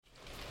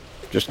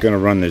Just going to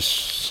run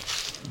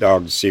this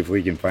dog to see if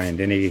we can find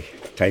any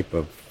type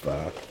of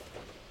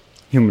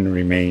human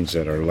remains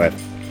that are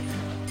left.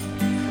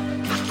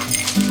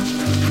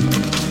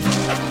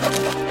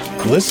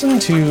 Listen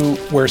to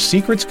Where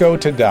Secrets Go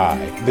to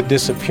Die, The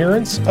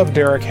Disappearance of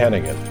Derek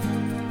Hennigan.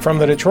 From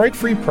the Detroit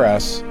Free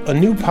Press, a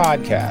new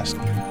podcast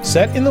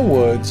set in the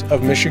woods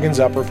of Michigan's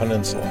Upper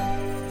Peninsula.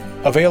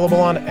 Available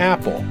on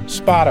Apple,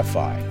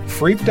 Spotify,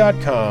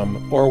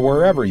 Freep.com, or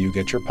wherever you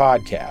get your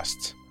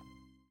podcasts.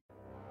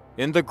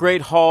 In the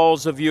great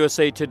halls of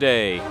USA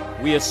Today,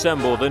 we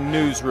assemble the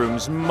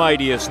newsroom's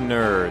mightiest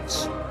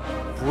nerds.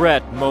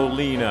 Brett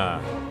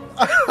Molina.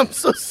 I'm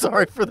so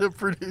sorry for the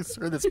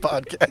producer of this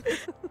podcast.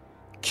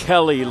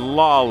 Kelly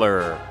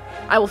Lawler.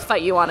 I will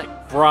fight you on it.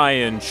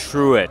 Brian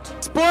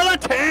Truitt. Spoiler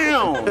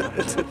Town!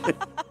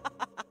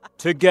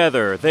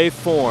 Together, they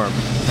form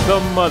the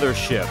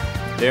Mothership.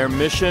 Their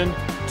mission?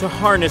 To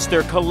harness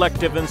their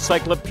collective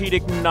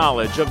encyclopedic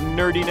knowledge of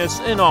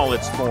nerdiness in all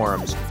its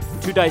forms.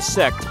 To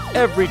dissect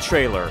every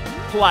trailer,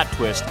 plot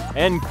twist,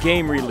 and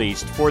game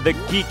released for the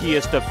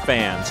geekiest of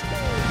fans.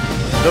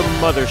 The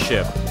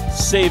Mothership,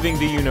 saving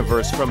the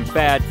universe from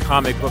bad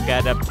comic book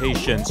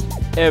adaptations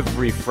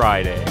every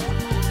Friday.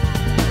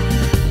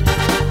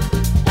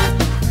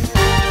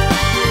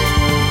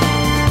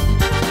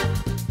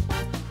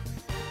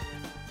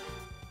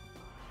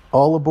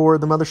 All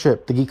aboard the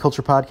Mothership, the Geek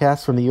Culture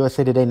Podcast from the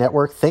USA Today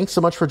Network. Thanks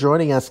so much for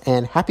joining us,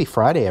 and happy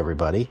Friday,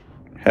 everybody.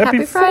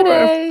 Happy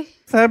Friday.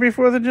 Happy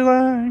 4th of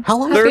July. How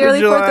long? 3rd of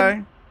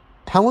July.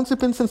 How long's it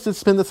been since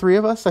it's been the three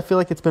of us? I feel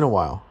like it's been a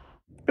while.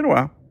 Been a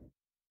while.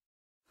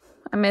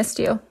 I missed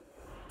you.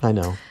 I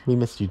know. We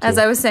missed you too. As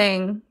I was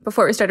saying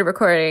before we started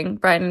recording,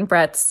 Brian and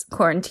Brett's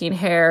quarantine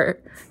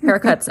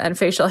haircuts and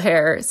facial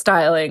hair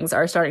stylings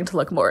are starting to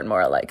look more and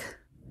more alike.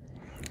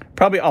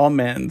 Probably all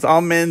men's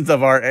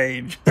of our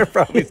age are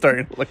probably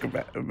starting to look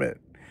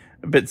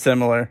a bit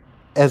similar.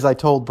 As I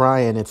told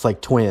Brian, it's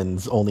like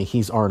twins, only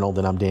he's Arnold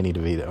and I'm Danny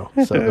DeVito.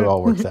 So it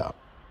all works out.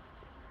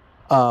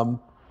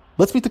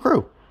 Let's meet the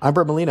crew. I'm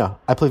Brett Molina.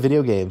 I play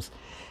video games.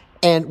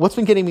 And what's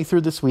been getting me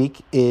through this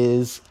week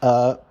is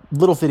a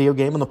little video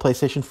game on the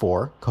PlayStation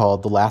 4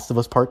 called The Last of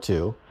Us Part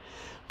 2.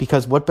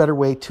 Because what better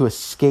way to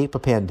escape a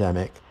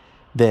pandemic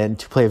than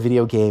to play a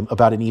video game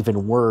about an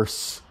even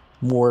worse,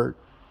 more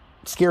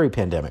scary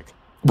pandemic.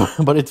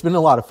 But it's been a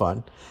lot of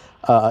fun,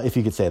 if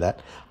you could say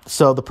that.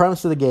 So the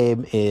premise of the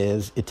game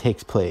is it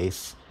takes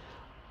place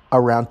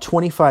around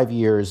 25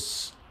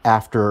 years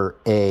after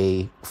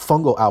a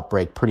fungal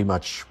outbreak pretty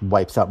much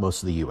wipes out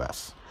most of the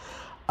U.S.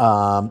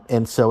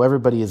 And so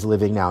everybody is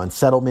living now in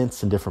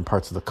settlements in different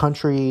parts of the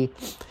country,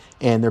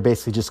 and they're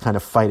basically just kind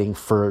of fighting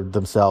for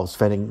themselves,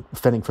 fending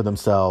for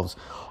themselves,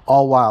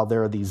 all while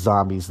there are these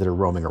zombies that are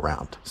roaming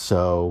around.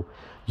 So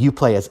you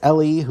play as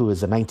Ellie, who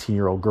is a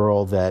 19-year-old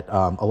girl that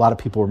a lot of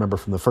people remember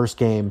from the first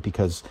game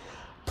because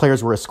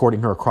players were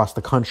escorting her across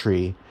the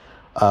country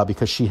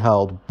because she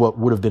held what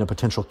would have been a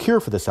potential cure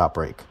for this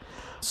outbreak.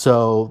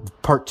 So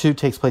part 2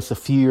 takes place a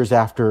few years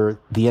after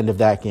the end of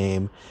that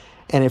game,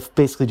 and it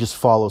basically just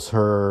follows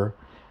her,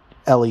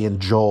 Ellie and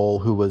Joel,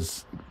 who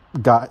was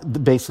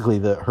basically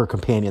her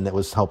companion that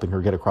was helping her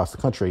get across the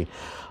country.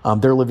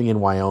 They're living in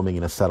Wyoming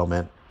in a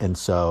settlement, and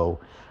so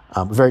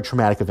a very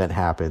traumatic event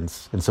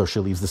happens, and so she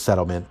leaves the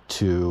settlement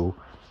to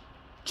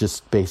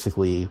just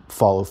basically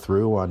follow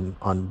through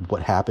on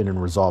what happened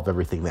and resolve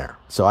everything there.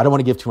 So I don't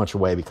want to give too much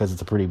away because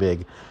it's a pretty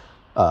big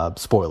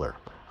spoiler.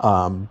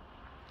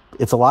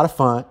 It's a lot of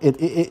fun.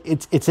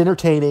 It's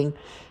entertaining.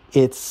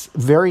 It's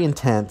very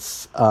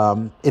intense.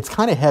 It's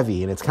kind of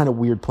heavy, and it's kind of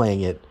weird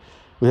playing it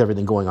with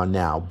everything going on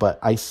now. But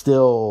I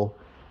still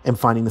am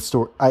finding the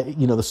story.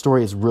 The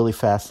story is really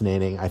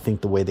fascinating. I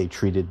think the way they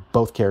treated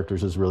both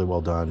characters is really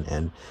well done,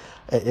 and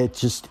it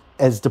just,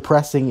 as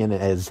depressing and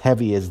as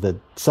heavy as the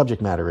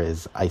subject matter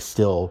is, I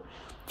still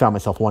found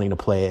myself wanting to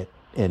play it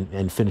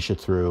and finish it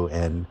through.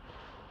 And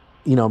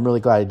I'm really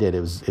glad I did.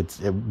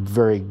 It's a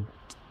very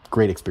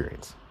great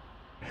experience.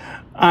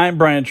 I'm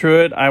Brian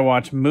Truitt. I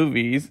watch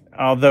movies,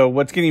 although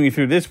what's getting me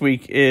through this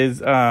week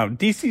is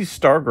DC's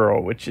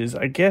Stargirl, which is,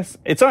 I guess,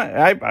 it's on.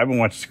 I haven't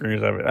watched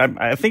screens of it.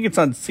 I think it's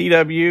on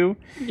CW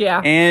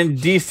and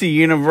DC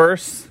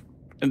Universe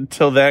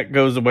until that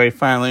goes away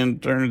finally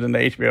and turns into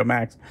HBO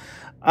Max.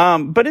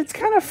 But it's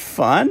kind of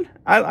fun.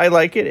 I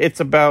like it. It's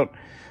about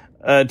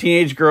a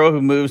teenage girl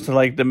who moves to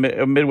like a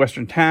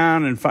Midwestern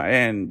town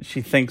and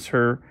she thinks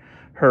her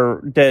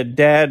dead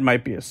dad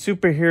might be a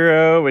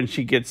superhero, and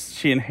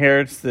she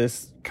inherits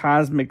this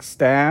cosmic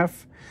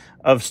staff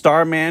of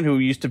Starman, who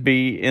used to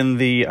be in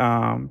the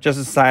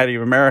Justice Society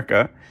of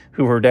America,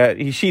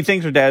 she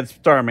thinks her dad's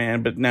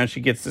Starman, but now she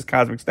gets this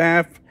cosmic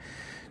staff.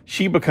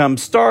 She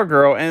becomes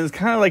Stargirl, and it's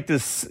kind of like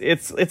this,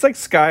 it's like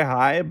Sky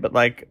High, but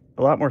like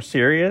a lot more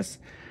serious,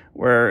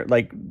 where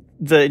like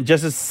the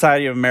Justice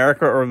Society of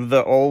America, or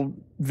the old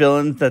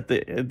villains that the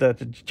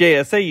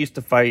JSA used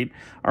to fight,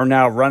 are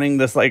now running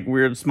this like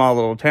weird small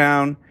little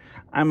town.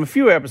 I'm a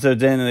few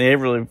episodes in, and they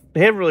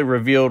haven't really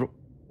revealed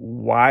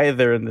why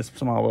they're in this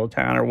small little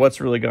town or what's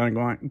really going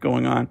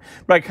on.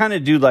 But I kind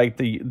of do like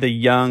the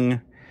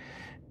young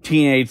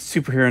teenage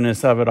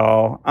superhero-ness of it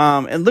all.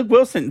 And Luke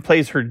Wilson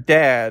plays her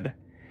dad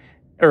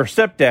or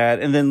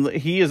stepdad, and then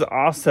he is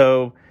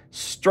also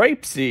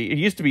Stripesy. It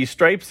used to be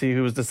Stripesy,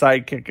 who was the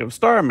sidekick of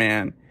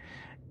Starman.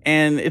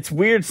 And it's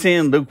weird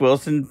seeing Luke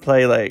Wilson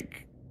play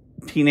like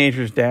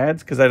teenagers'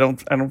 dads, because I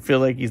don't feel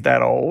like he's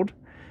that old.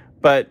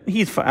 But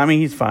he's fine. I mean,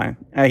 he's fine.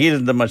 He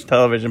doesn't do much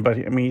television, but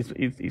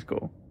he's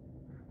cool.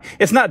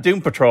 It's not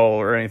Doom Patrol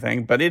or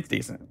anything, but it's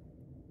decent.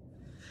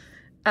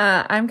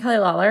 I'm Kelly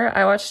Lawler.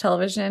 I watch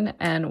television,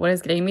 and what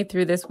is getting me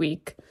through this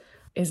week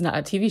is not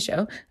a TV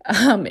show.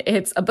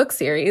 It's a book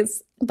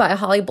series by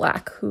Holly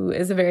Black, who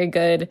is a very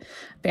good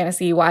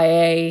fantasy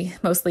YA,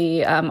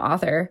 mostly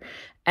author.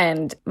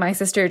 And my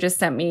sister just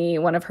sent me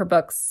one of her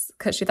books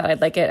because she thought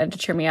I'd like it and to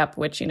cheer me up,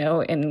 which,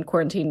 in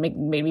quarantine made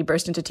me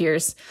burst into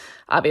tears,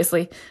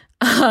 obviously.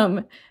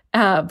 But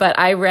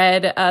I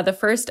read the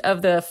first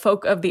of the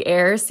Folk of the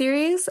Air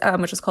series,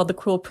 which is called The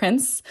Cruel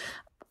Prince.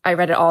 I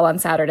read it all on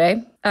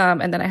Saturday,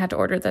 and then I had to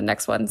order the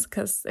next ones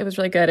because it was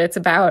really good. It's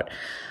about,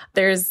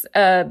 there's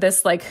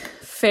this like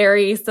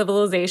fairy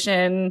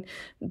civilization,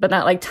 but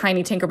not like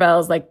tiny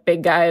Tinkerbells, like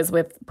big guys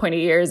with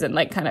pointy ears and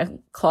like kind of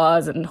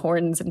claws and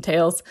horns and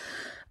tails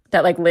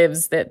that like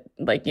lives, that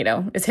like,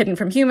 is hidden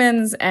from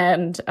humans.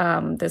 And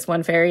this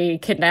one fairy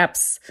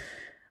kidnaps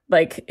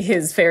like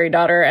his fairy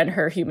daughter and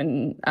her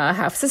human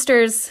half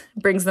sisters,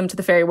 brings them to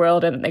the fairy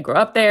world, and they grow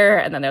up there,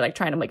 and then they're like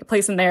trying to make a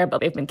place in there,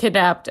 but they've been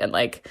kidnapped,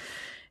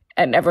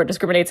 and everyone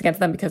discriminates against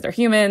them because they're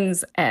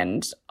humans,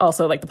 and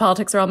also like the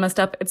politics are all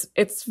messed up.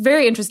 It's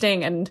very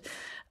interesting, and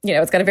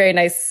it's got a very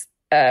nice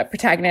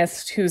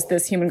protagonist who's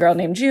this human girl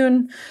named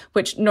June,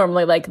 which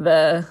normally like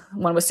the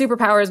one with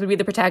superpowers would be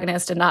the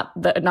protagonist, and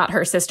not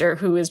her sister,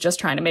 who is just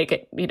trying to make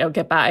it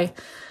get by.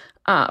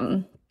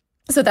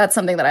 So that's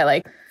something that I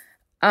like.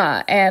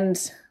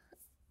 And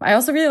I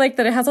also really like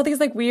that it has all these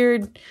like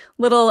weird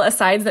little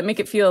asides that make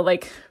it feel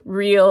like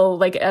real,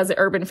 like as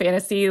urban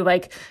fantasy.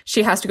 Like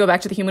she has to go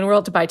back to the human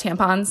world to buy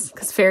tampons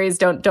because fairies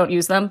don't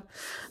use them,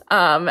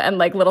 and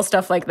like little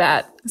stuff like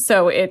that.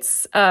 So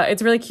it's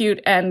really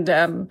cute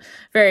and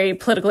very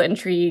political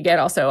intrigue,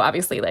 and also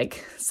obviously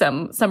like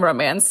some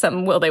romance,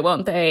 some will they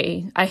won't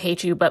they, I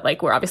hate you, but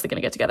like we're obviously going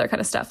to get together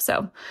kind of stuff.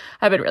 So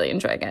I've been really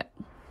enjoying it.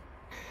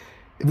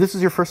 If this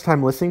is your first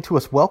time listening to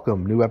us,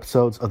 welcome. New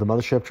episodes of The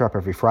Mothership drop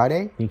every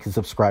Friday. You can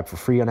subscribe for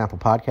free on Apple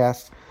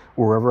Podcasts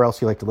or wherever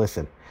else you like to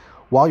listen.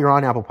 While you're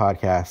on Apple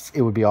Podcasts,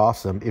 it would be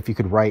awesome if you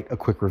could write a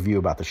quick review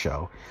about the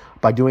show.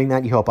 By doing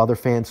that, you help other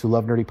fans who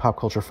love nerdy pop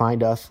culture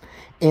find us.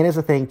 And as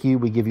a thank you,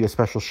 we give you a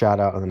special shout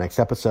out on the next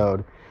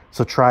episode.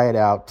 So try it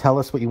out. Tell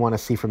us what you want to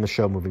see from the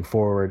show moving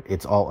forward.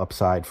 It's all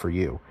upside for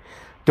you.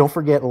 Don't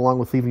forget, along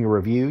with leaving a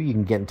review, you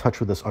can get in touch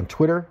with us on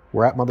Twitter.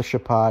 We're at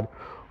Mothership Pod.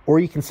 Or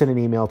you can send an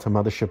email to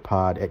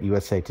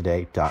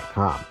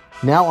mothershippod@usatoday.com.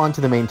 Now on to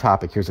the main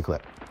topic. Here's a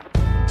clip.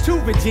 Two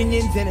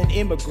Virginians and an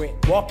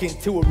immigrant walk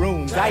into a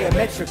room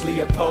diametrically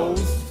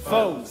opposed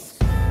foes.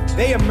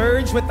 They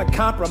emerge with a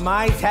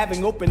compromise,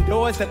 having opened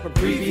doors that were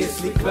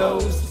previously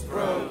closed.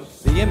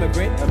 The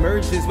immigrant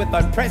emerges with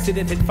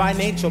unprecedented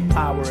financial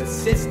power, a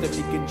system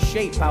he can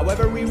shape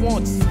however he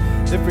wants.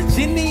 The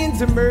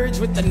Virginians emerge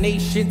with the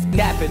nation's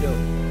capital.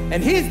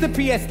 And here's the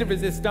pièce de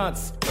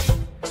résistance.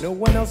 No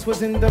one else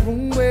was in the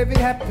room where it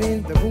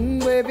happened, the room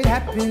where it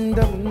happened,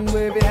 the room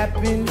where it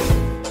happened.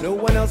 No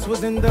one else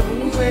was in the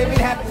room where it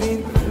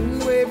happened, the room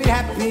where it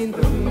happened,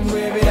 the room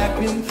where it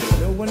happened.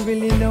 No one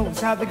really knows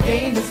how the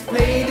game is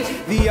played,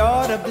 the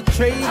art of the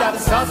trade, how the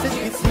sausage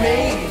gets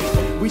made.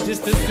 We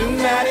just assume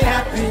that it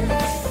happens,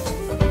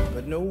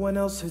 but no one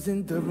else is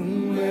in the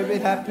room where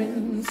it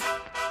happens.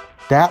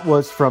 That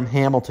was from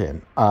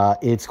Hamilton.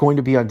 It's going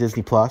to be on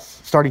Disney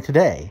Plus starting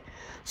today.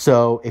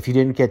 So if you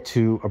didn't get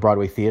to a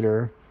Broadway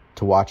theater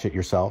to watch it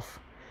yourself,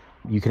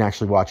 you can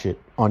actually watch it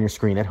on your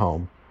screen at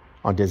home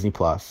on Disney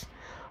Plus.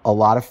 A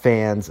lot of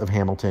fans of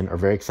Hamilton are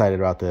very excited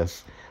about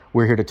this.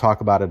 We're here to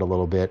talk about it a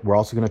little bit. We're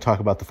also going to talk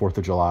about the 4th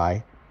of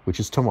July, which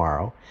is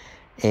tomorrow,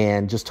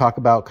 and just talk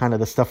about kind of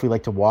the stuff we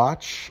like to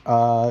watch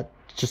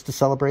just to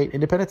celebrate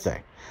Independence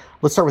Day.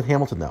 Let's start with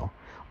Hamilton, though.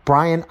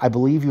 Brian, I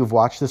believe you have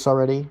watched this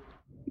already.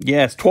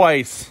 Yes,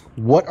 twice.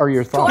 What are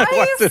your thoughts?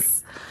 Twice?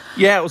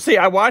 Yeah, well, see,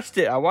 I watched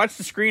it. I watched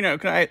the screen.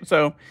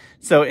 So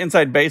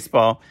Inside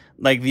Baseball,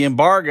 like the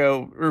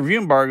review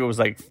embargo was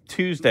like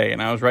Tuesday,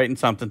 and I was writing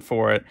something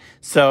for it.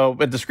 So,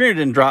 but the screener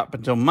didn't drop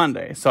until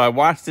Monday. So I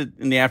watched it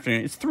in the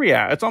afternoon. It's 3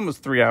 hours. It's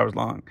almost 3 hours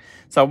long.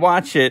 So I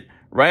watched it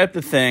right up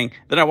the thing.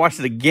 Then I watched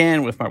it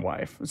again with my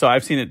wife. So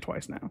I've seen it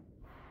twice now.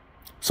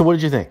 So what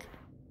did you think?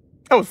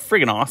 That was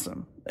friggin'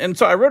 awesome. And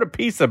so I wrote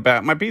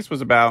my piece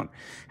was about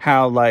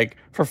how, like,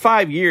 for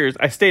 5 years,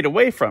 I stayed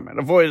away from it,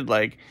 avoided,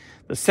 like,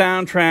 the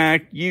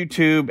soundtrack,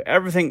 YouTube,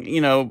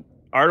 everything,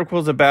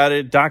 articles about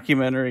it,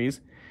 documentaries.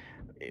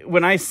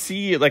 When I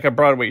see like a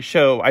Broadway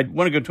show, I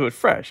want to go to it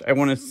fresh. I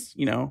want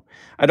to,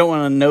 I don't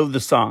want to know the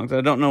songs.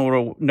 I don't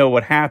know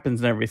what happens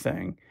and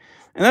everything.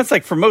 And that's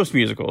like for most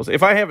musicals.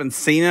 If I haven't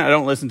seen it, I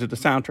don't listen to the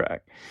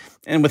soundtrack.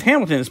 And with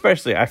Hamilton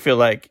especially, I feel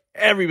like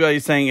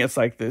everybody's saying it's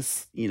like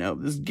this,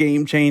 this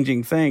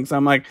game-changing thing. So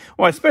I'm like,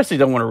 well, I especially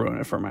don't want to ruin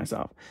it for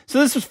myself. So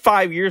this was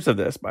 5 years of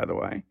this, by the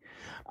way.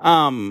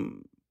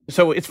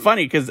 So it's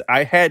funny because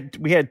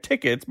we had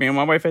tickets, me and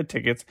my wife had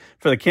tickets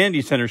for the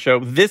Kennedy Center show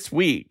this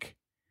week.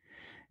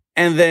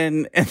 And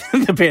then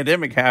the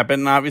pandemic happened,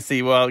 and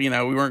obviously, we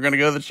weren't going to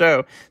go to the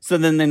show. So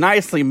then they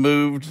nicely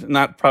moved,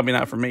 probably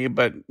not for me,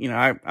 but,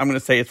 I'm going to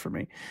say it's for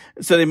me.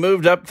 So they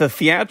moved up the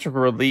theatrical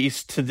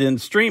release to then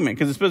streaming,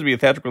 because it's supposed to be a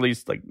theatrical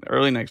release like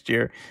early next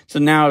year. So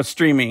now it's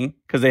streaming,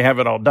 because they have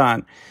it all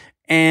done.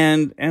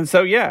 And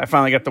so, I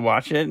finally got to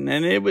watch it, and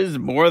it was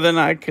more than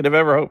I could have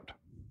ever hoped.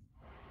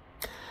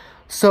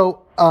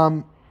 So,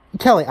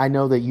 Kelly, I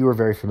know that you are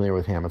very familiar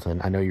with Hamilton.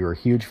 I know you're a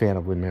huge fan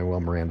of Lin-Manuel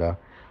Miranda.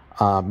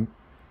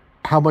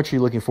 How much are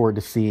you looking forward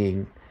to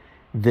seeing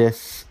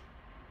this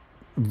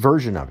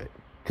version of it?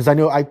 Because I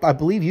know, I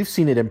believe you've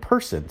seen it in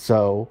person.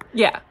 So,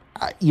 yeah,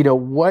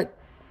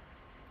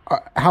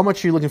 how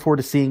much are you looking forward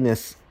to seeing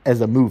this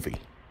as a movie?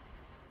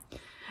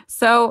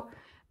 So,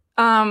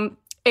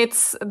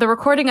 it's the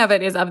recording of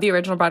it is of the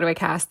original Broadway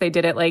cast. They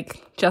did it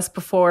like just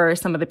before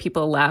some of the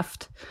people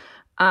left.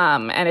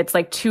 And it's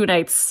like 2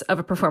 nights of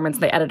a performance.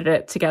 They edited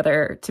it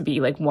together to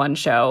be like one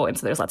show. And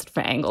so there's lots of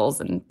different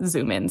angles and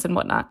zoom ins and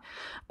whatnot.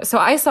 So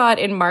I saw it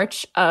in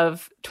March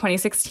of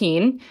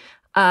 2016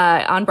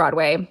 on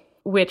Broadway,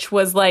 which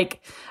was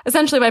like,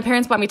 essentially my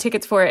parents bought me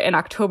tickets for it in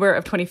October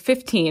of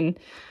 2015,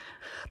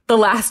 the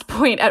last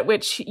point at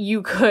which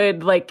you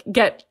could like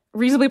get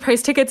reasonably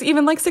priced tickets,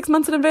 even like 6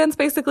 months in advance,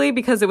 basically,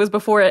 because it was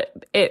before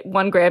it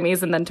won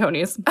Grammys and then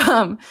Tonys.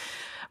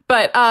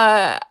 But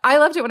I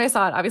loved it when I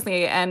saw it,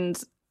 obviously, and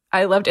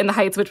I loved In the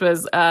Heights, which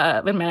was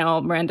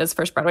Lin-Manuel Miranda's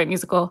first Broadway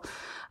musical.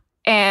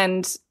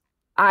 And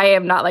I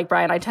am not like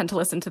Brian. I tend to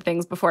listen to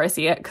things before I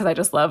see it because I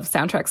just love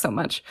soundtracks so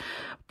much.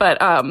 But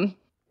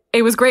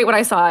it was great when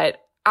I saw it.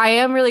 I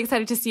am really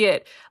excited to see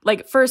it,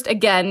 like, first,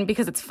 again,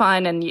 because it's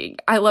fun,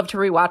 and I love to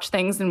rewatch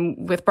things.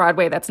 And with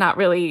Broadway, that's not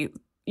really,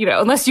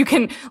 unless you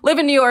can live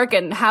in New York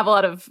and have a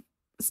lot of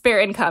spare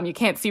income, you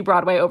can't see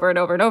Broadway over and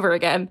over and over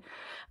again.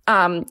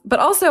 But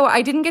also,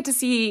 I didn't get to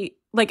see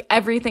like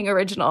everything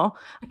original.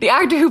 The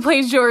actor who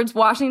plays George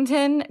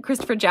Washington,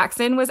 Christopher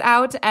Jackson, was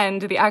out,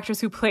 and the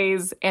actress who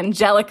plays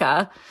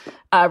Angelica,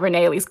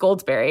 Renee Elise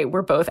Goldsberry,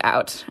 were both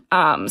out.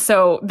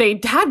 So they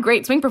had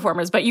great swing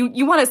performers, but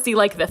you want to see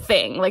like The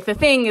Thing. Like The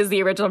Thing is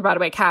the original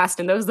Broadway cast,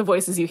 and those are the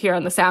voices you hear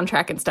on the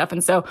soundtrack and stuff.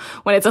 And so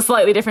when it's a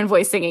slightly different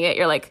voice singing it,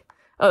 you're like,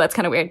 oh, that's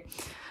kind of weird.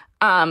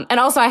 And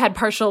also I had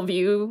partial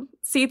view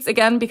seats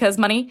again because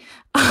money.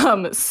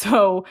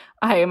 So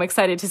I am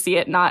excited to see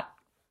it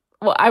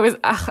I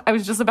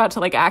was just about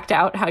to like act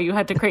out how you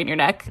had to crane your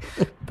neck.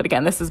 But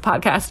again, this is a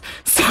podcast.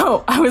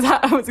 So I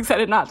was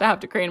excited not to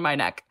have to crane my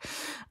neck.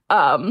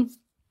 And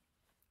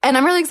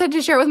I'm really excited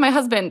to share it with my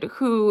husband,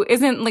 who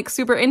isn't like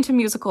super into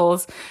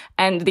musicals,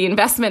 and the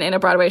investment in a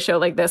Broadway show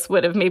like this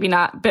would have maybe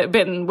not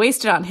been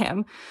wasted on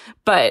him.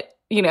 But,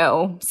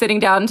 sitting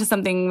down to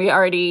something we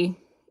already,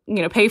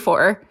 pay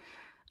for,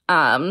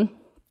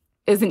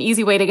 is an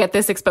easy way to get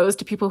this exposed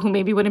to people who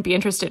maybe wouldn't be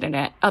interested in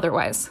it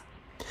otherwise.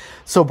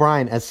 So,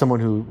 Brian, as someone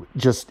who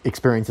just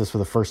experienced this for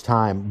the first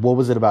time, what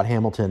was it about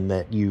Hamilton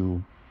that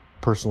you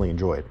personally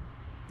enjoyed?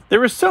 There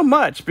was so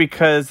much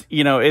because,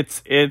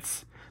 it's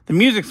the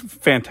music's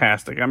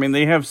fantastic. I mean,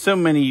 they have so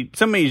many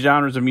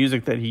genres of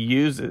music that he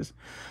uses.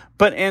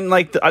 But, and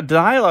like the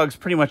dialogue's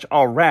pretty much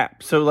all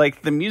rap. So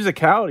like the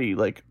musicality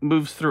like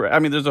moves through. I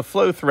mean, there's a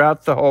flow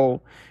throughout the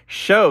whole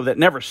show that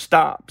never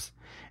stops.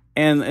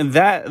 And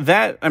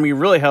that I mean,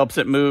 really helps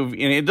it move.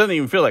 And it doesn't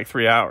even feel like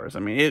 3 hours. I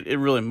mean, it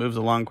really moves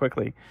along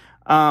quickly.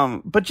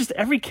 But just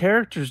every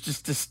character is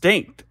just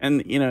distinct,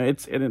 and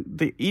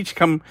they each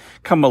come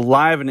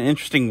alive in an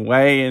interesting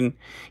way, and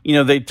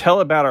they tell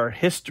about our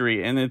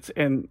history, and it's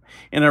in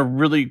a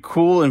really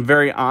cool and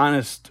very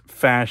honest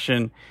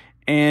fashion.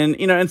 And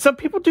and some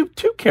people do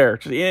 2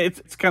 characters.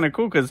 It's kind of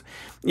cool because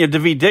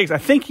Daveed Diggs, I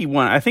think he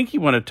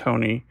won a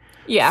Tony.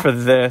 Yeah. For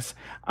this.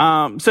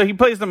 So he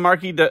plays the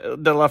Marquis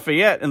de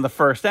Lafayette in the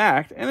first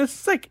act, and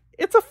it's like,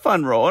 it's a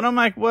fun role. And I'm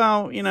like,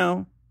 well,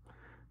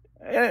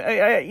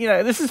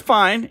 this is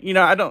fine.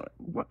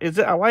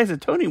 Why is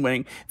it Tony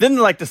winning? Then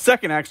like the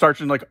second act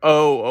starts and like,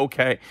 oh,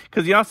 okay.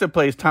 Cause he also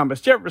plays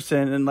Thomas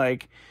Jefferson, and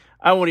like,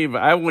 I won't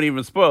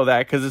even spoil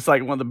that, cause it's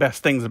like one of the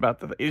best things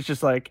about it's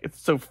just like,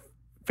 it's so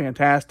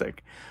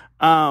fantastic.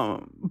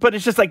 But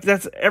it's just like,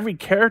 that's every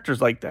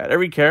character's like that.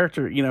 Every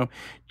character,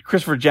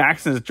 Christopher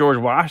Jackson as George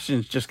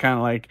Washington's just kind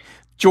of like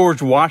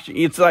George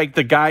Washington. It's like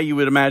the guy you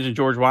would imagine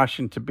George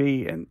Washington to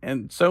be.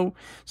 And so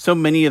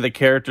many of the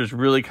characters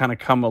really kind of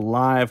come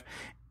alive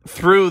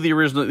through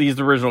these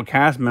original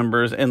cast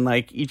members, and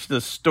like each of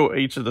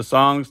the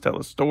songs tell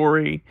a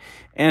story.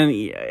 And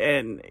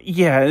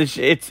yeah,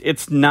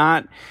 it's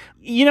not,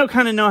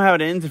 kind of know how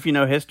it ends if you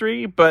know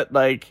history, but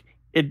like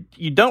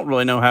you don't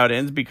really know how it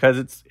ends because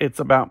it's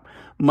about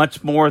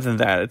much more than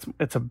that.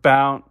 It's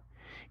about,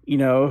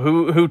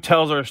 who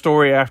tells our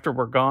story after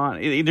we're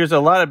gone. There's a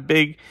lot of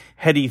big,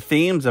 heady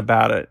themes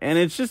about it, and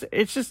it's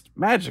just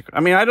magical.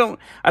 I mean, I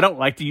don't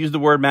like to use the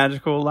word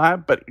magical a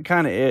lot, but it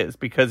kind of is,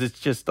 because it's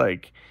just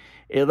like,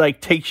 it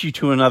like takes you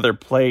to another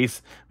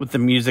place with the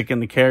music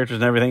and the characters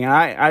and everything.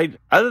 I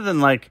other than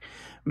like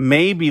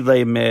maybe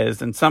Les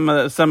Mis and some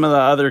of the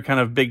other kind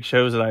of big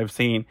shows that I've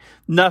seen,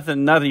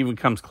 nothing even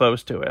comes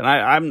close to it.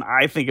 And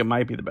I think it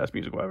might be the best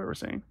musical I've ever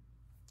seen.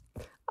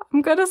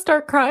 I'm gonna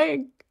start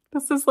crying.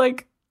 This is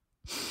like,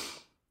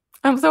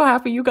 I'm so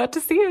happy you got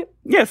to see it.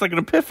 Yeah, it's like an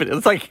epiphany.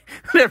 It's like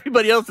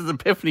everybody else's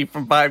epiphany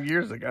from 5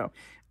 years ago.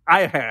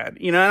 I had,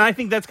 and I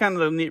think that's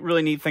kind of the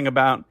really neat thing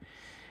about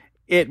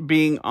it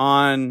being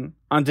on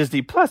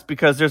Disney Plus,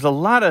 because there's a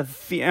lot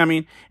of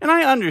and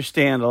I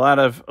understand a lot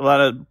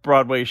of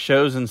Broadway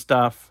shows and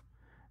stuff,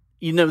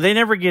 they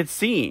never get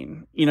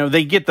seen.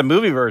 They get the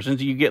movie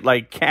versions. You get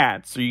like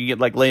Cats, or you get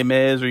like Les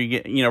Mis, or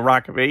you get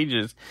Rock of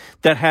Ages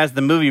that has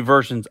the movie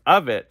versions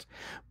of it,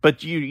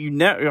 but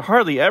you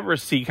hardly ever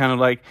see kind of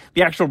like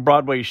the actual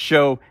Broadway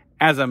show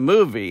as a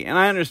movie. And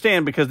I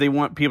understand, because they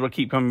want people to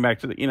keep coming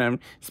back to the,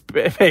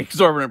 pay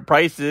exorbitant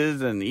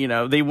prices, and,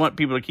 they want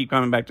people to keep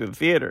coming back to the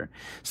theater.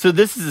 So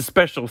this is a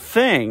special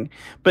thing,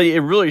 but it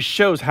really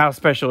shows how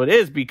special it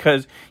is,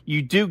 because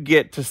you do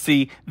get to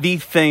see the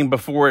thing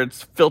before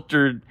it's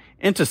filtered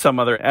into some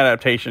other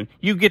adaptation.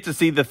 You get to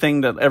see the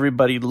thing that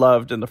everybody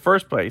loved in the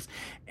first place.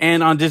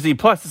 And on Disney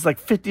Plus, it's like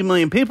 50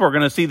 million people are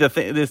going to see the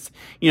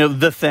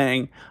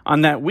thing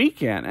on that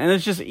weekend. And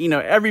it's just,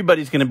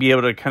 everybody's going to be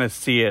able to kind of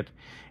see it.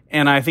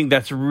 And I think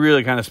that's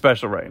really kind of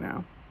special right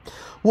now.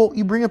 Well,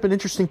 you bring up an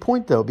interesting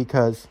point, though,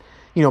 because,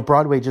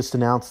 Broadway just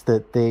announced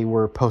that they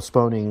were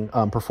postponing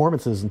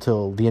performances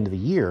until the end of the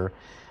year.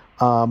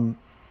 I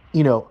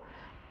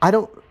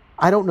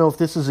don't know if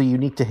this is a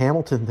unique to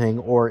Hamilton thing,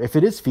 or if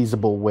it is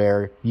feasible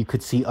where you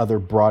could see other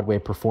Broadway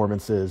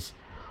performances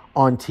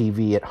on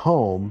TV at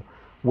home,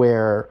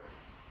 where,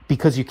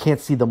 because you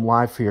can't see them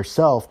live for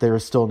yourself, there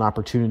is still an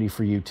opportunity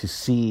for you to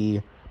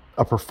see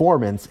a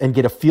performance and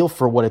get a feel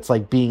for what it's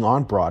like being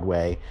on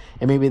Broadway.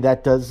 And maybe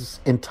that does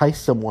entice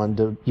someone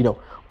to,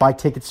 buy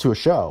tickets to a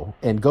show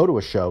and go to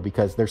a show,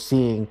 because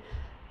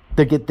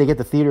they get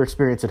the theater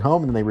experience at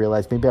home, and then they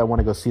realize, maybe I want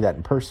to go see that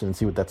in person and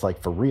see what that's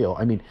like for real.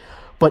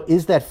 But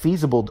is that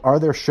feasible? Are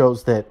there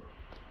shows that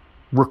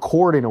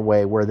record in a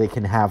way where they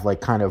can have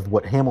like kind of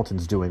what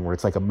Hamilton's doing, where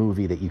it's like a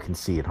movie that you can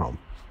see at home?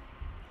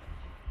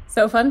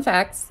 So fun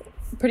facts,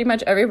 pretty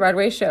much every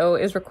Broadway show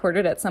is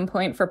recorded at some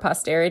point for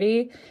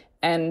posterity.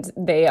 And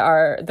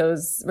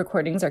those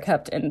recordings are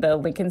kept in the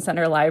Lincoln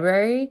Center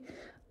Library.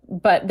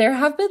 But there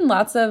have been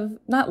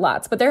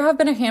there have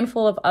been a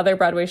handful of other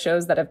Broadway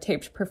shows that have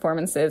taped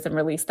performances and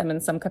released them in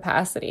some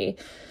capacity.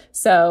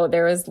 So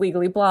there was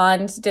Legally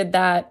Blonde did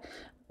that.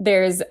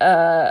 There's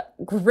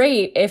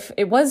if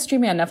it was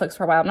streaming on Netflix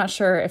for a while, I'm not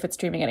sure if it's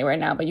streaming anywhere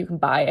now, but you can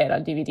buy it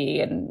on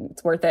DVD and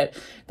it's worth it.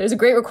 There's a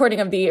great recording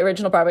of the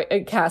original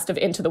Broadway cast of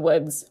Into the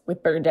Woods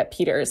with Bernadette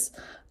Peters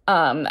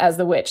as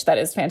the witch. That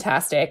is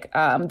fantastic.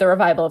 The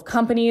revival of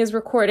Company is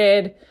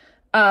recorded.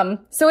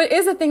 So it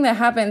is a thing that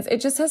happens.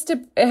 It just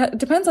it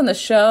depends on the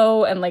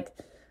show and like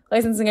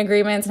licensing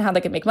agreements and how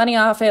they can make money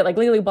off it. Like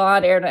Legally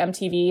Blonde aired on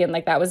MTV, and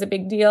like that was a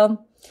big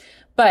deal.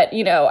 But,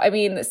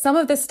 some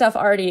of this stuff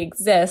already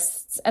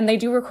exists, and they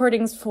do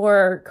recordings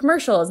for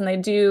commercials, and they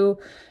do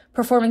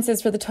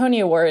performances for the Tony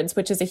Awards,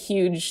 which is a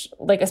huge,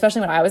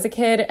 especially when I was a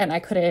kid and I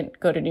couldn't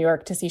go to New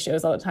York to see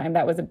shows all the time.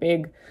 That was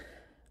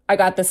I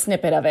got the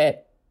snippet of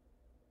it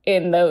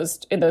in those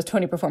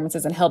Tony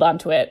performances and held on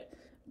to it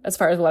as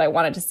far as what I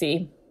wanted to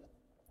see.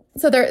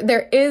 So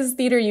there is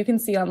theater you can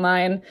see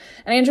online,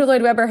 and Andrew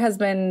Lloyd Webber has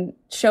been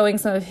showing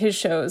some of his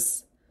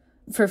shows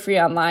for free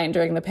online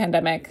during the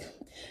pandemic.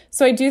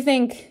 So I do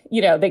think,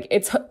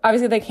 it's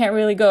obviously they can't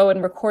really go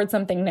and record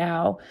something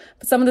now,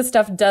 but some of the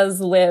stuff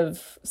does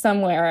live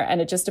somewhere,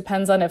 and it just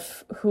depends on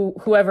if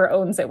whoever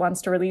owns it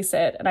wants to release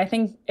it. And I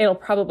think it'll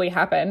probably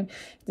happen.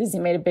 Disney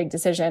made a big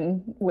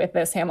decision with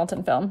this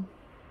Hamilton film.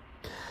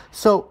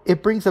 So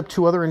it brings up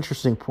two other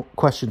interesting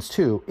questions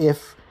too.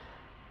 If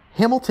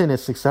Hamilton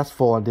is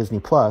successful on Disney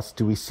Plus,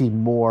 do we see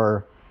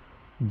more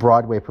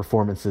Broadway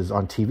performances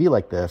on TV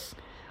like this?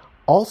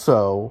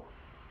 Also,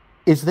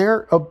 is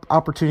there an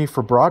opportunity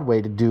for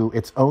Broadway to do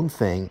its own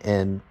thing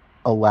and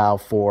allow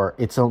for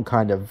its own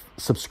kind of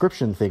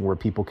subscription thing where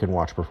people can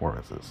watch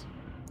performances?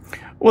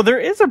 Well, there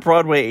is a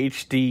Broadway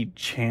HD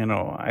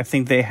channel. I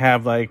think they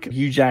have like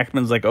Hugh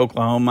Jackman's like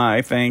Oklahoma,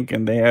 I think,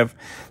 and they have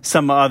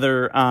some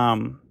other,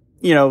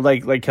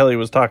 like Kelly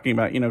was talking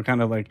about,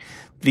 kind of like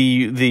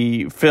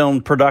the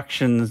film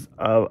productions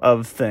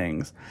of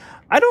things.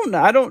 I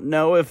don't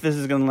know if this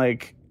is going to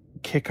like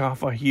kick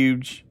off a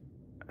huge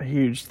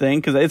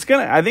thing, because I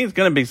think it's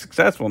gonna be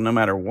successful no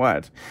matter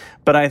what.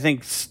 But I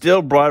think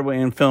still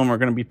Broadway and film are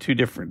going to be two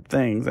different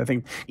things. I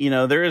think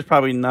there is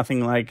probably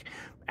nothing like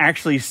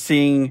actually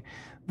seeing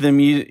the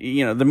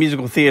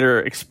musical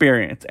theater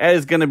experience. It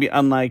is going to be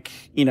unlike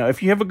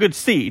if you have a good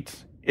seat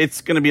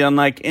It's going to be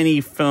unlike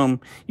any film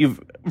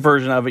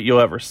version of it you'll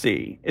ever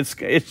see.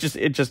 It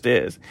just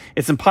is.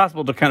 It's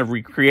impossible to kind of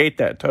recreate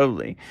that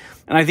totally.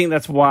 And I think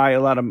that's why a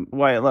lot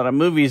of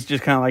movies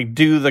just kind of like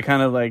do the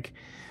kind of like,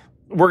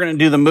 we're going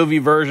to do the movie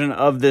version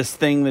of this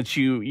thing that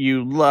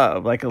you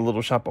love, like a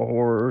Little Shop of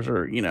Horrors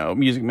or,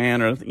 Music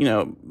Man or,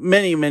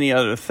 many, many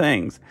other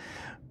things.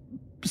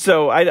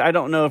 So I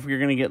don't know if you're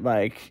going to get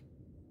like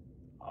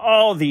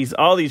all these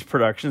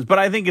productions, but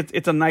I think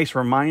it's a nice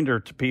reminder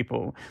to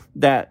people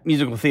that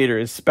musical theater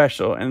is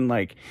special and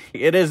like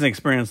it is an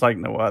experience like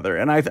no other.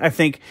 And I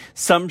think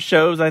some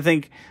shows,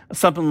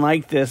 something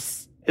like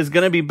this is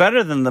going to be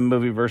better than the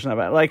movie version of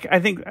it. Like I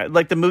think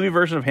like the movie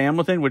version of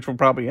Hamilton, which will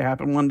probably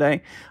happen one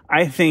day,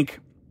 I think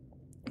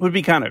would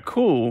be kind of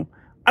cool.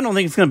 I don't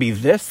think it's going to be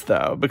this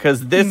though,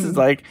 because this is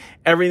like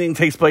everything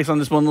takes place on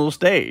this one little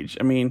stage.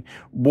 I mean,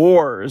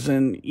 wars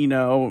and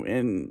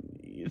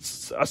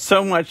it's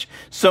so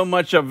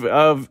much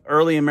of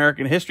early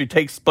American history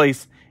takes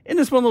place in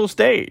this one little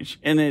stage,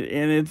 and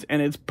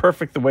it's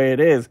perfect the way it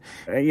is.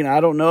 I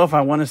don't know if I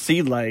want to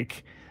see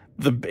like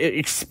the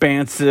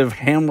expansive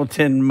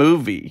Hamilton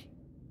movie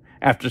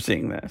after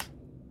seeing this.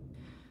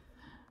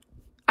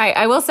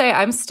 I will say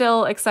I'm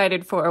still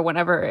excited for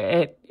whenever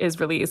it is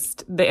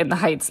released, the In the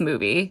Heights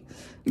movie,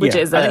 which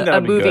is a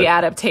movie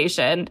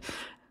adaptation.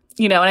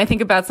 And I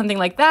think about something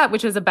like that,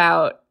 which is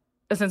about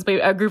essentially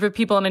a group of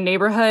people in a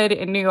neighborhood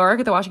in New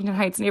York, the Washington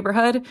Heights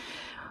neighborhood.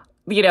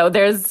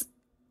 There's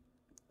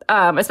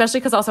especially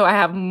because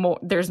also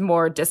there's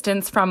more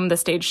distance from the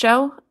stage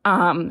show.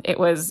 It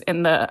was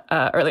in the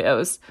early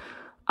O's,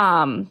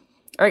 or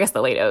I guess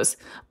the late O's.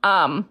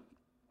 But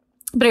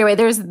anyway,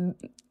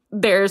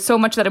 there's so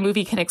much that a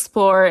movie can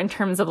explore in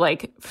terms of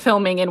like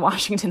filming in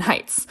Washington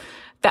Heights.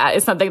 That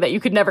is something that you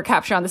could never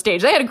capture on the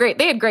stage. They had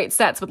great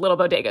sets with little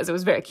bodegas. It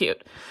was very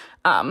cute.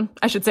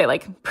 I should say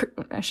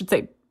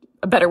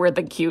a better word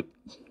than cute.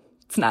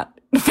 It's not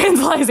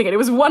fantasizing it. It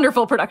was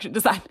wonderful production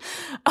design.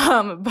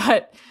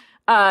 But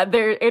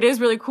it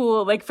is really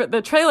cool. Like for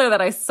the trailer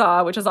that I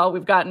saw, which is all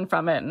we've gotten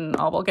from it and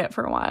all we'll get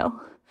for a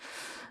while,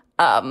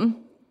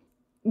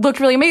 looked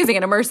really amazing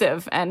and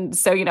immersive. And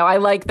so, I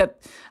like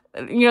that,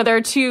 there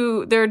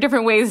are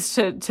different ways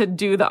to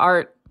do the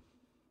art,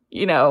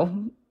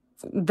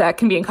 that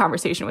can be in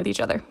conversation with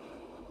each other.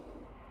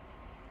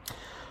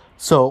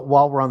 So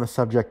while we're on the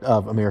subject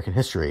of American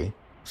history,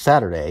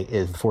 Saturday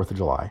is the 4th of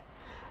July.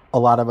 A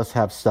lot of us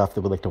have stuff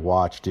that we like to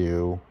watch,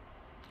 do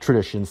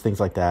traditions, things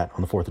like that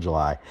on the 4th of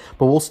July.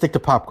 But we'll stick to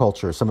pop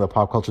culture, some of the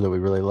pop culture that we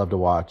really love to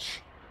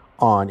watch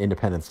on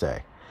Independence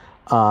Day.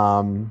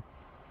 Brian,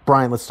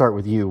 let's start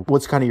with you.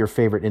 What's kind of your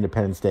favorite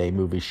Independence Day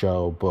movie,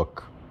 show,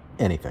 book,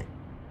 anything?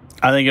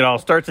 I think it all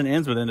starts and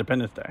ends with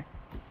Independence Day.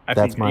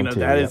 That's mine too.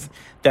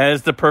 That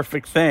is the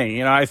perfect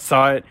thing. I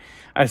saw it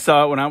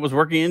when I was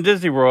working in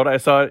Disney World. I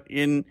saw it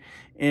in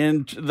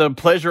the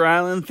Pleasure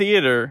Island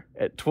Theater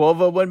at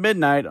 12:01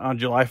 midnight on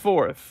July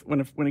 4th when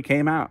it first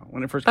came out.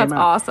 That's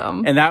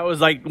awesome. And that was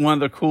like one of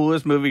the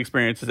coolest movie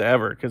experiences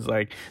ever, because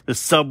like the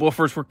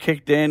subwoofers were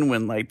kicked in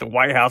when like the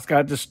White House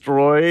got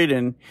destroyed,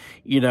 and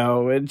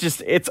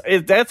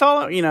that's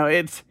all.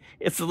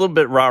 It's a little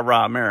bit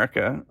rah-rah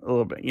America, a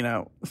little bit,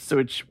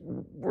 so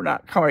we're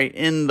not quite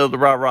in the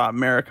rah-rah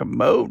America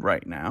mode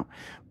right now.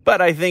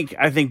 But I think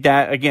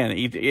that, again,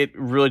 it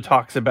really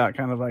talks about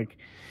kind of like,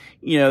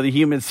 the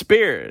human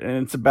spirit,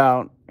 and it's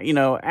about,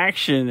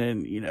 action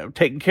and,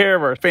 taking care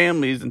of our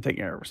families and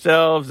taking care of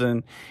ourselves.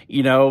 And,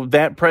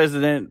 that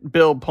President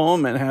Bill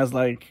Pullman has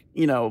like,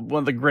 one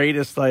of the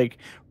greatest like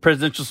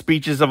presidential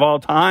speeches of all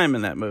time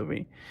in that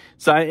movie.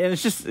 So,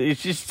 it's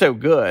just so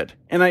good.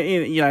 And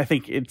I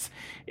think it's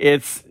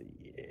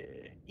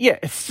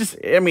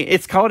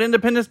called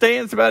Independence Day,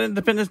 and it's about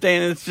Independence Day,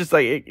 and it's just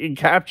like, it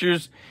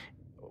captures,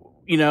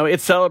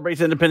 it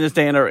celebrates Independence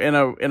Day in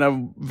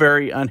a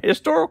very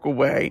unhistorical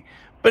way,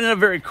 but in a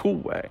very cool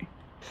way.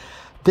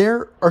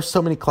 There are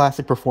so many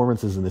classic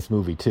performances in this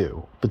movie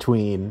too,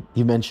 between,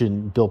 you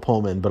mentioned Bill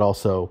Pullman, but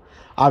also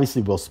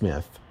obviously Will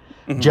Smith,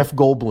 Jeff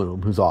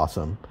Goldblum, who's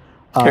awesome.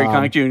 Harry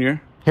Connick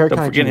Jr.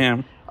 Don't forget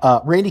him.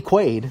 Randy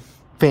Quaid,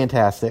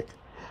 fantastic.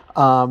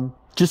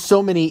 Just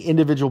so many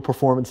individual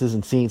performances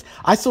and scenes.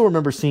 I still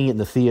remember seeing it in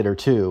the theater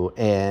too,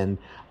 and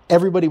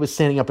everybody was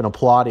standing up and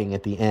applauding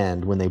at the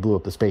end when they blew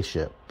up the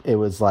spaceship. It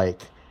was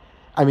like,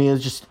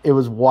 it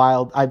was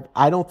wild.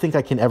 I don't think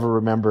I can ever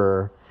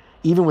remember,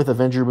 even with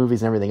Avenger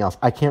movies and everything else,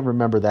 I can't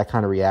remember that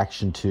kind of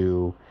reaction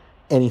to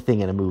anything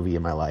in a movie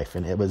in my life.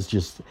 And it was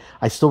just,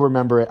 I still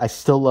remember it. I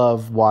still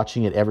love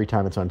watching it every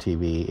time it's on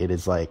TV. It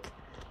is like,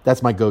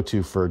 that's my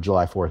go-to for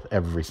July 4th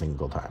every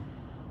single time.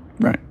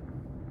 Right.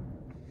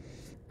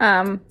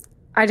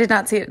 I did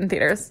not see it in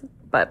theaters,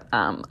 but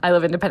I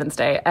live Independence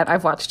Day, and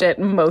I've watched it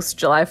most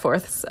July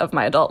 4ths of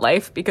my adult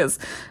life because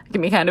I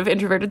can be kind of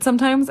introverted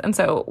sometimes. And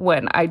so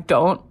when I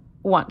don't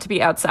want to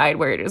be outside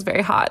where it is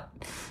very hot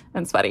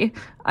and sweaty,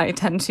 I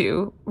tend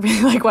to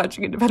really like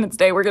watching Independence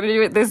Day. We're going to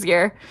do it this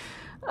year.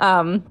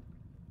 I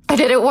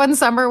did it one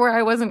summer where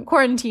I wasn't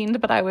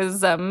quarantined, but I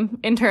was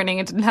interning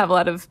and didn't have a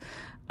lot of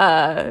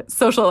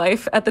social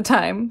life at the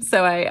time.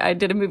 So I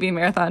did a movie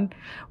marathon.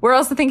 We're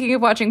also thinking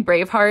of watching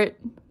Braveheart.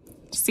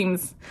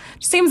 Seems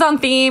on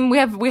theme. We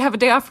have a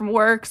day off from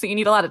work, so you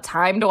need a lot of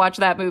time to watch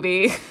that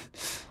movie.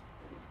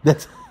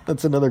 That's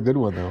another good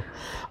one, though.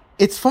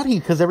 It's funny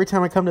because every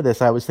time I come to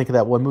this, I always think of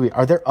that one movie.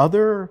 Are there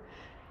other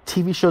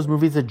TV shows,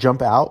 movies that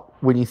jump out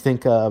when you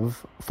think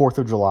of 4th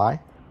of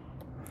July?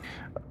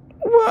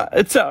 Well,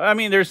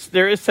 there is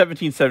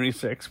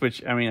 1776,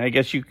 which, I mean, I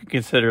guess you could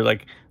consider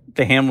like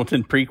the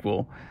Hamilton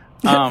prequel.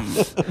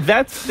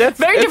 That's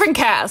very different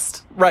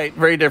cast. Right,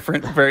 very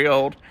different, very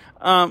old.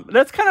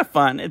 That's kind of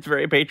fun. It's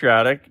very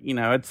patriotic. You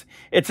know,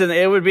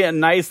 it would be a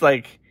nice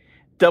like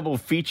double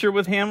feature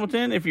with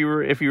Hamilton if you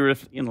were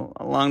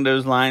along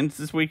those lines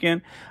this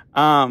weekend.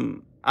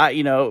 Field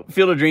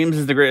of Dreams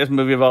is the greatest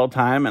movie of all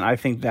time, and I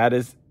think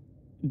it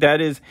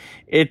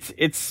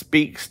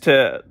speaks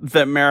to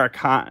the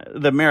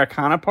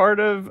Americana part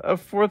of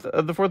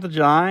the 4th of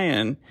July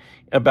and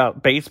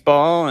about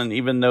baseball. And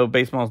even though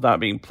baseball is not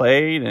being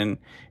played, and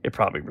it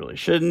probably really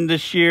shouldn't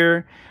this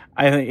year,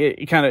 I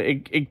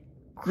think it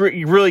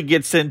really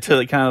gets into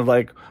the kind of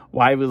like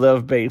why we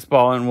love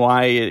baseball and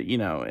why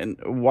and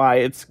why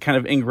it's kind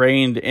of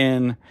ingrained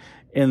in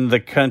the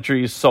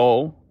country's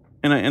soul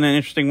in an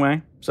interesting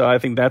way. So I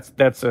think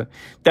that's a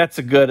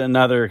good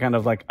another kind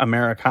of like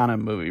Americana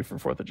movie for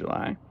 4th of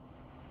July.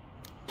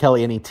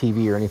 Kelly, any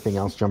TV or anything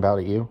else jump out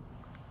at you?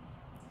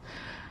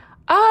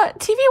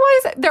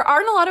 TV-wise, there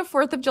aren't a lot of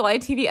 4th of July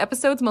TV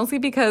episodes, mostly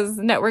because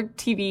network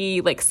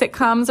TV like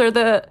sitcoms are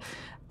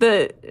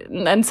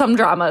and some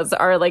dramas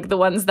are like the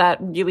ones that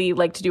really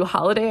like to do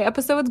holiday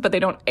episodes, but they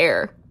don't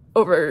air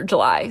over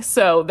July.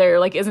 So there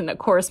like isn't a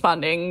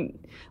corresponding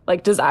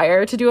like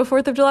desire to do a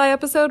 4th of July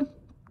episode.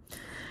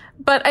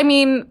 But I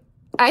mean,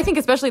 I think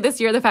especially this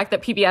year, the fact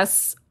that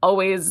PBS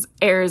always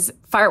airs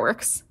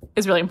fireworks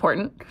is really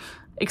important.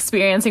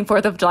 Experiencing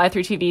 4th of July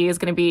through TV is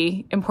going to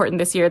be important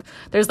this year.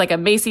 There's like a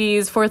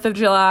Macy's 4th of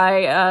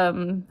July.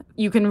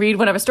 You can read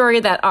one of a story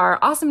that our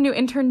awesome new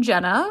intern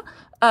Jenna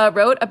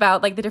wrote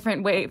about like the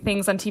different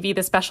things on TV,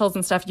 the specials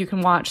and stuff you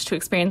can watch to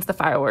experience the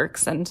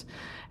fireworks and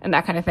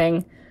that kind of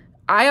thing.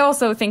 I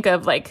also think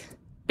of like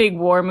big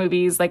war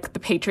movies, like The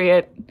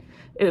Patriot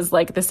is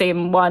like the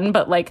same one,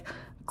 but like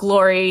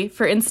Glory,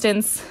 for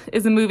instance,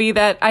 is a movie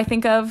that I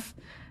think of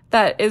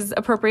that is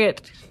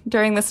appropriate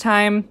during this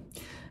time.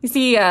 You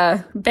see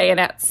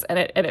bayonets and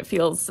it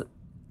feels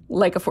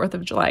like a 4th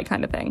of July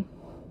kind of thing.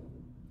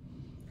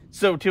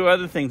 So 2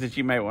 other things that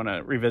you might want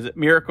to revisit.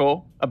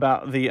 Miracle,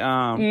 about the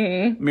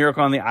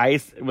Miracle on the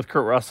Ice with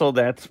Kurt Russell.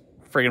 That's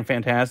friggin'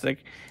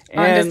 fantastic.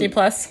 On Disney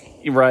Plus.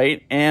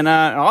 Right. And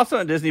also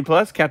on Disney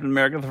Plus, Captain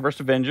America, the First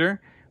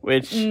Avenger,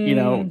 which,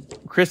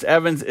 Chris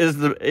Evans is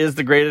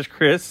the greatest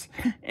Chris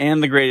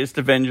and the greatest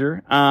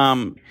Avenger.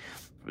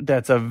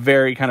 That's a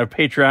very kind of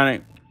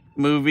patriotic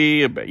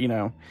movie,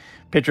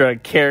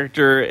 patriotic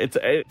character.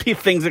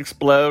 Things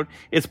explode.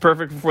 It's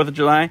perfect for 4th of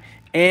July.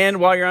 And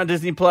while you're on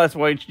Disney Plus,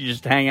 why don't you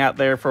just hang out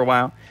there for a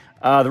while?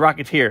 The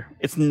Rocketeer.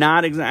 It's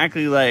not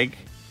exactly like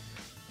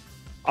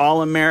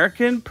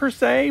all-American per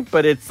se,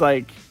 but it's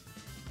like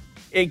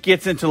it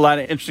gets into a lot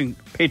of interesting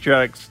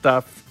patriotic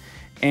stuff,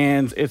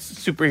 and it's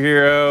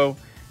superhero.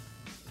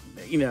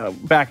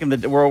 Back in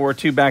the World War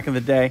II, back in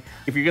the day.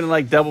 If you're gonna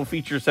like double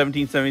feature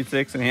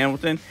 1776 and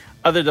Hamilton,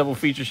 other double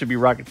features should be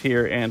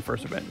Rocketeer and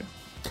First Avenger.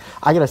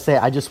 I gotta say,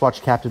 I just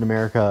watched Captain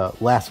America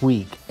last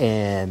week,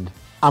 and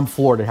I'm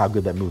floored at how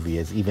good that movie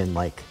is. Even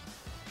like,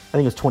 I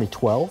think it was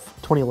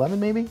 2011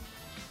 maybe?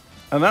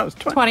 Oh, that was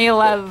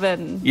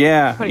 2011.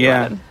 Yeah, 2011.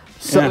 yeah.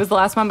 So it was the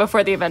last one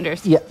before the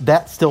Avengers. Yeah,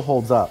 that still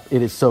holds up.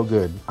 It is so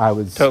good. I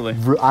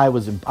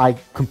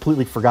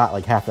completely forgot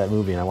like half that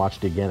movie, and I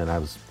watched it again, and I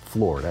was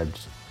floored.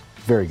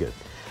 Very good.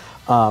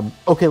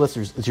 Okay,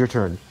 listeners, it's your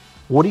turn.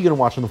 What are you going to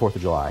watch on the 4th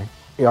of July?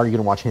 Are you going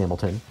to watch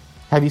Hamilton?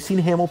 Have you seen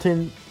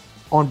Hamilton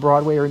on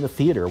Broadway or in the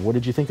theater? What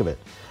did you think of it?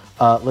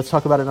 Let's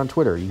talk about it on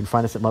Twitter. You can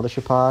find us at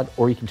Mothership Pod,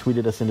 or you can tweet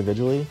at us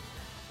individually.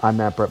 I'm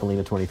at Brett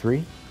Molina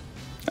 23.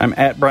 I'm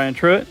at Brian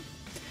Truitt.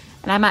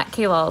 And I'm at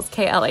Klawls,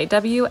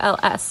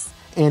 KLAWLS.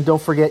 And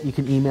don't forget, you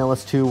can email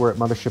us too. We're at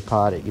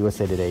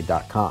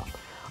mothershipPod@usatoday.com.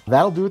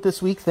 That'll do it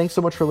this week. Thanks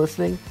so much for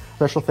listening.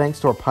 Special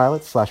thanks to our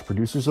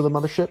pilots/producers of the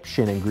Mothership,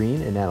 Shannon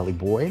Green and Natalie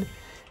Boyd.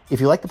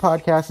 If you like the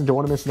podcast and don't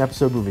want to miss an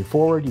episode moving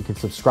forward, you can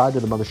subscribe to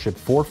the Mothership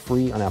for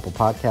free on Apple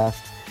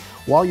Podcasts.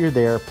 While you're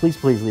there,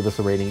 please leave us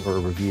a rating or a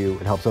review.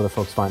 It helps other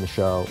folks find the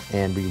show,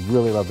 and we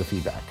really love the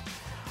feedback.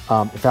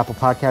 If Apple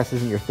Podcasts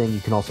isn't your thing, you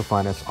can also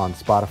find us on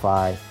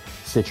Spotify,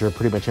 Stitcher,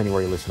 pretty much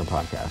anywhere you listen to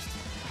podcasts.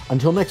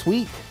 Until next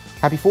week,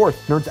 happy 4th.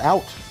 Nerds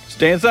out.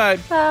 Stay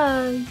inside.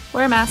 Bye.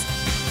 Wear a mask.